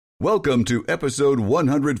Welcome to episode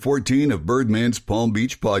 114 of Birdman's Palm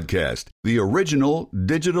Beach Podcast, the original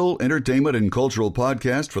digital entertainment and cultural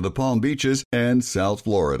podcast for the Palm Beaches and South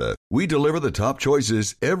Florida. We deliver the top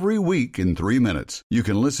choices every week in 3 minutes. You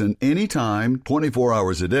can listen anytime, 24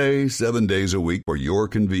 hours a day, 7 days a week for your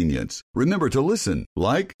convenience. Remember to listen,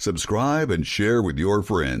 like, subscribe, and share with your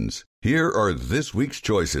friends. Here are this week's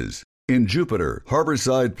choices. In Jupiter,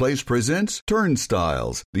 Harborside Place presents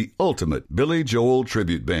Turnstiles, the ultimate Billy Joel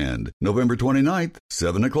tribute band, November 29th,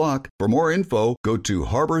 7 o'clock. For more info, go to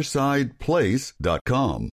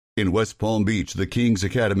harborsideplace.com. In West Palm Beach, the King's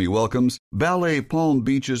Academy welcomes Ballet Palm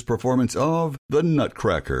Beach's performance of The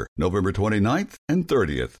Nutcracker, November 29th and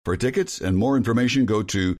 30th. For tickets and more information, go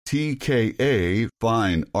to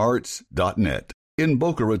tkafinearts.net. In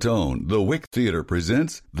Boca Raton, the Wick Theater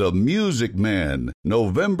presents The Music Man,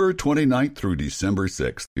 November 29th through December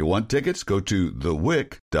 6th. If you want tickets, go to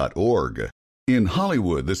thewick.org. In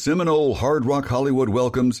Hollywood, the Seminole Hard Rock Hollywood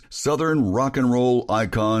welcomes Southern rock and roll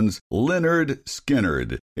icons Lynyrd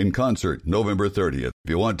Skynyrd in concert November 30th. If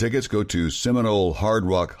you want tickets, go to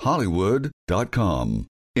SeminoleHardRockHollywood.com.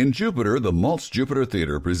 In Jupiter, the Maltz Jupiter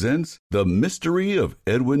Theater presents The Mystery of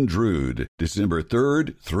Edwin Drood, December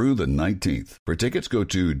 3rd through the 19th. For tickets, go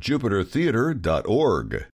to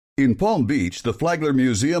jupitertheater.org. In Palm Beach, the Flagler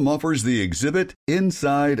Museum offers the exhibit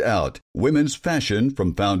Inside Out, Women's Fashion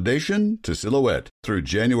from Foundation to Silhouette through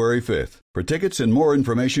January 5th. For tickets and more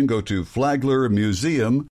information, go to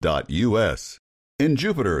flaglermuseum.us. In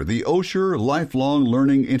Jupiter, the Osher Lifelong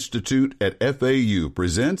Learning Institute at FAU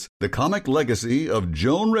presents The Comic Legacy of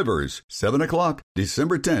Joan Rivers, 7 o'clock,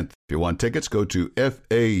 December 10th. If you want tickets, go to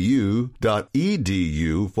fau.edu/Osher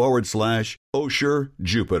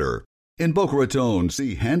Jupiter. In Boca Raton,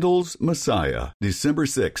 see Handel's Messiah, December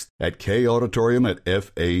 6th at K Auditorium at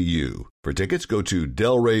FAU. For tickets, go to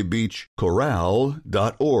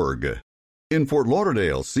delraybeachchorale.org. In Fort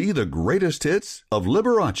Lauderdale, see the greatest hits of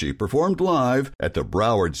Liberace performed live at the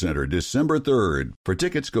Broward Center December 3rd. For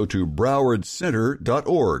tickets, go to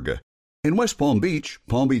browardcenter.org. In West Palm Beach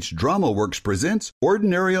Drama Works presents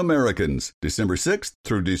Ordinary Americans, December 6th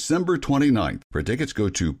through December 29th. For tickets, go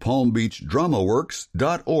to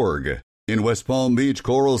palmbeachdramaworks.org. In West Palm Beach,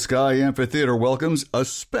 Coral Sky Amphitheater welcomes a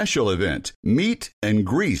special event, Meet and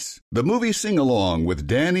Grease, the movie sing-along with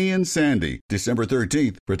Danny and Sandy, December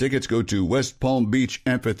 13th. For tickets, go to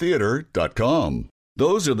westpalmbeachamphitheater.com.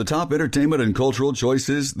 Those are the top entertainment and cultural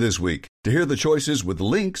choices this week. To hear the choices with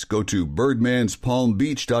links, go to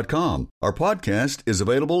birdmanspalmbeach.com. Our podcast is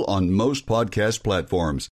available on most podcast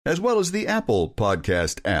platforms, as well as the Apple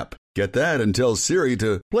Podcast app. Get that and tell Siri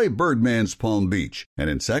to play Birdman's Palm Beach, and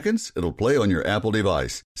in seconds, it'll play on your Apple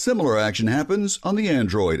device. Similar action happens on the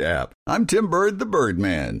Android app. I'm Tim Bird, the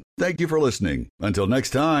Birdman. Thank you for listening. Until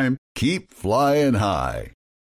next time, keep flying high.